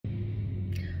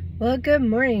Well, good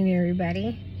morning,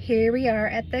 everybody. Here we are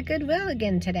at the Goodwill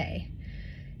again today.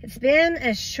 It's been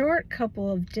a short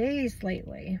couple of days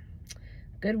lately.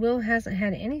 Goodwill hasn't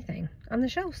had anything on the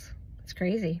shelves. It's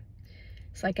crazy.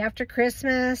 It's like after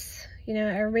Christmas, you know,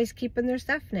 everybody's keeping their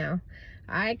stuff now.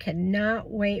 I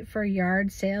cannot wait for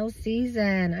yard sale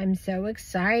season. I'm so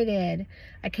excited.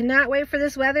 I cannot wait for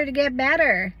this weather to get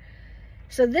better.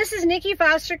 So this is Nikki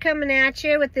Foster coming at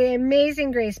you with the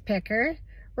amazing Grace Picker.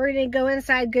 We're going to go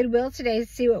inside Goodwill today to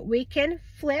see what we can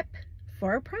flip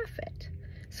for a profit.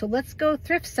 So let's go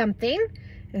thrift something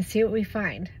and see what we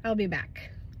find. I'll be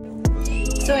back.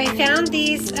 So I found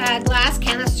these glass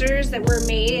canisters that were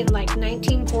made in like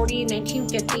 1940,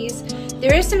 1950s.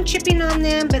 There is some chipping on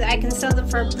them, but I can sell them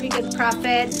for a pretty good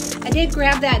profit. I did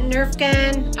grab that Nerf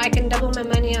gun. I can double my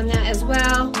money on that as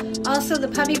well. Also the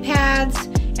puppy pads.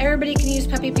 Everybody can use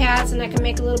puppy pads and I can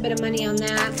make a little bit of money on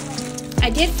that. I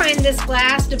did find this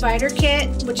glass divider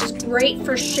kit, which is great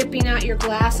for shipping out your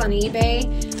glass on eBay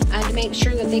to make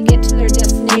sure that they get to their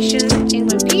destination in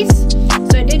one piece.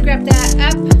 So I did grab that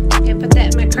up and put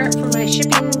that in my cart for my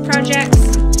shipping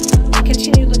projects and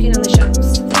continue looking on the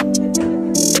shelves.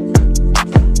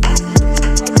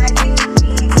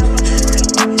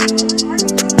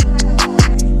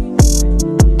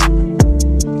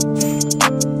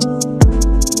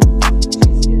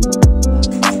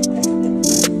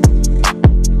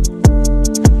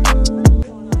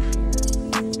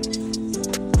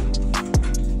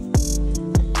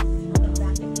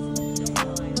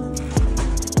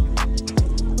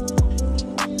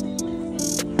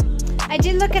 I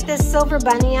did look at this silver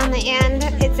bunny on the end.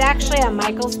 It's actually a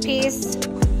Michael's piece.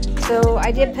 So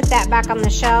I did put that back on the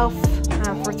shelf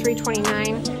for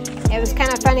 $3.29. It was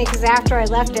kind of funny because after I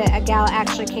left it, a gal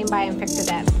actually came by and picked it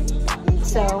up.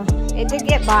 So it did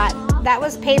get bought. That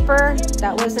was paper.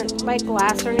 That wasn't like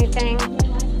glass or anything.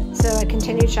 So I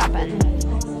continued shopping.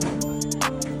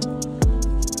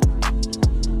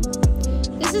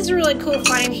 This is a really cool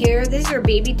find here. These are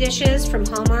baby dishes from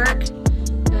Hallmark.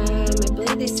 I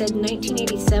believe they said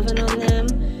 1987 on them,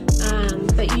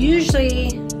 but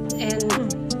usually, and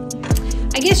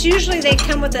I guess usually they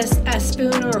come with a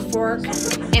spoon or a fork,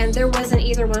 and there wasn't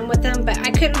either one with them, but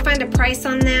I couldn't find a price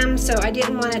on them, so I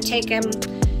didn't want to take them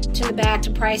to the back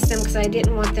to price them because I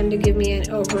didn't want them to give me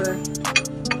an over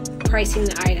pricing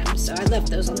the item, so I left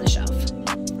those on the shelf.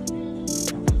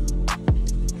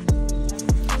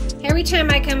 Every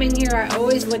time I come in here, I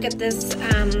always look at this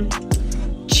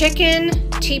chicken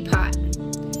teapot.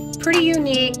 Pretty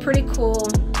unique, pretty cool.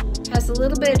 Has a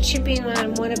little bit of chipping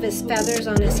on one of his feathers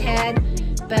on his head,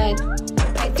 but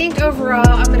I think overall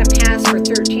I'm going to pass for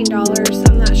 $13.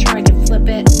 I'm not sure I can flip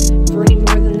it for any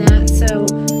more than that. So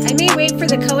I may wait for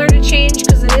the color to change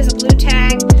because it is a blue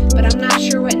tag, but I'm not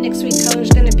sure what next week's color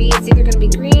is going to be. It's either going to be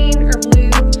green or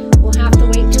blue. We'll have to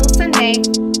wait till Sunday.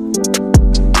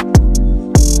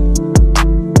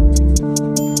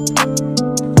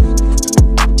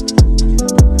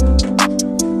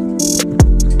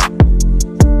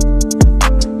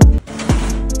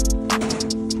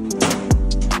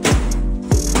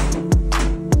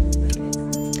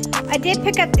 I did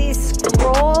pick up these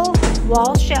scroll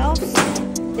wall shelves.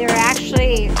 They're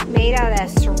actually made out of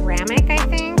ceramic, I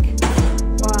think,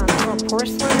 or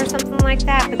porcelain or something like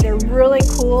that, but they're really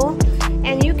cool.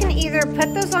 And you can either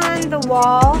put those on the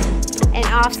wall and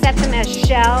offset them as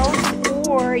shelves,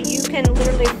 or you can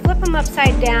literally flip them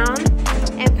upside down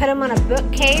and put them on a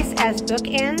bookcase as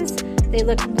bookends. They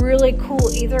look really cool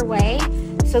either way.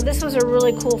 So this was a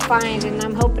really cool find, and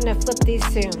I'm hoping to flip these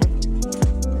soon.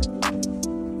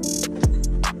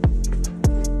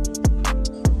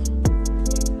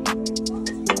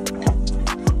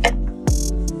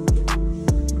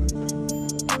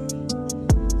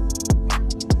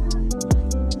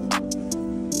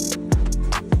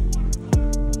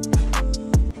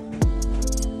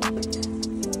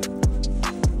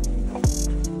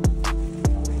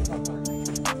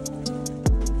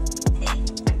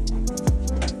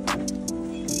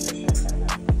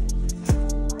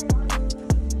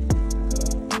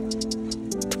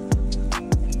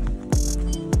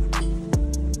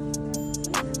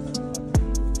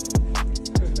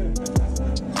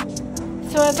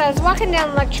 So as I was walking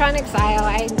down the electronics aisle,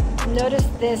 I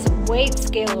noticed this weight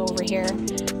scale over here.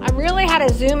 I really had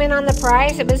to zoom in on the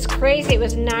price. It was crazy. It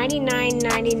was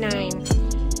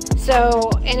 $99.99. So,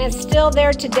 and it's still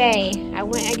there today. I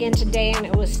went again today and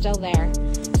it was still there.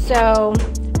 So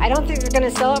I don't think they're going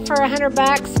to sell it for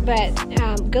 $100, but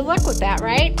good luck with that,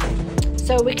 right?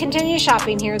 So we continue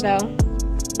shopping here though.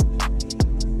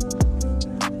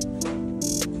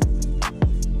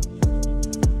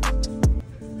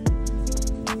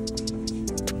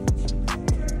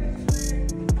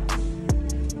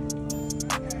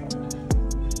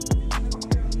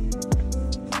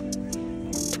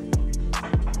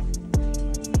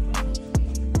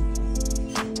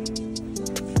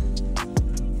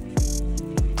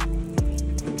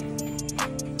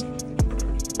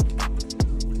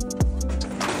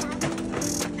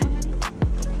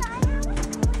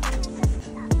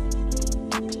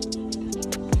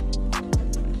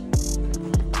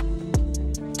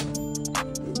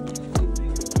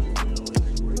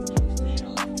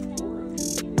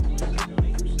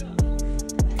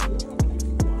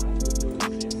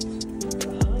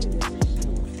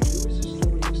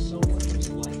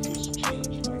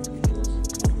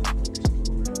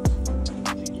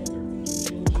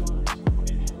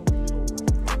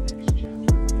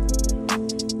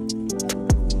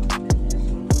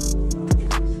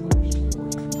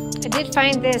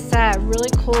 find this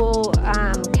really cool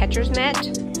catcher's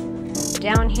mitt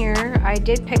down here. I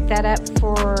did pick that up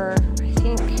for, I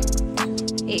think,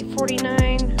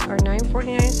 $8.49 or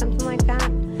 $9.49, something like that.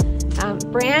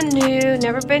 Brand new,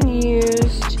 never been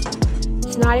used.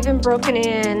 It's not even broken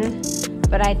in,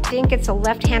 but I think it's a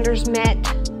left-hander's mitt,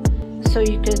 so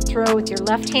you could throw with your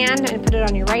left hand and put it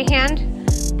on your right hand.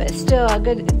 But it's still a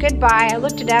good buy. I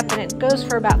looked it up and it goes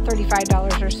for about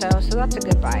 $35 or so that's a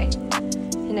good buy.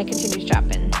 And I continued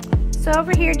shopping. So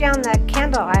over here down the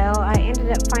candle aisle, I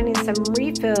ended up finding some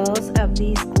refills of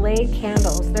these Glade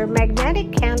candles. They're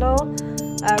magnetic candle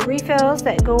refills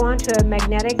that go onto a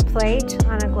magnetic plate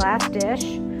on a glass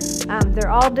dish. They're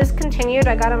all discontinued.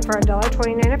 I got them for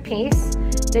 $1.29 a piece.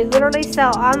 They literally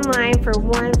sell online for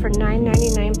one for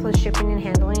 $9.99 plus shipping and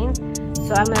handling.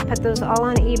 So I'm going to put those all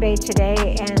on eBay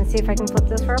today and see if I can flip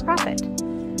those for a profit.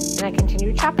 And I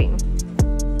continued shopping.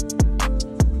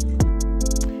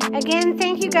 Again,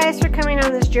 thank you guys for coming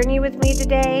on this journey with me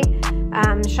today.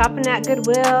 Shopping at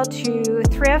Goodwill to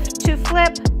thrift to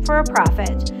flip for a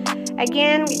profit.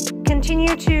 Again,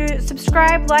 continue to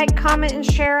subscribe, like, comment, and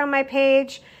share on my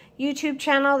page, YouTube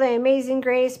channel, The Amazing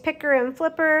Grace Picker and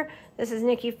Flipper. This is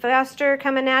Nikki Foster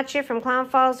coming at you from Clown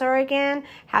Falls, Oregon.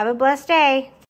 Have a blessed day.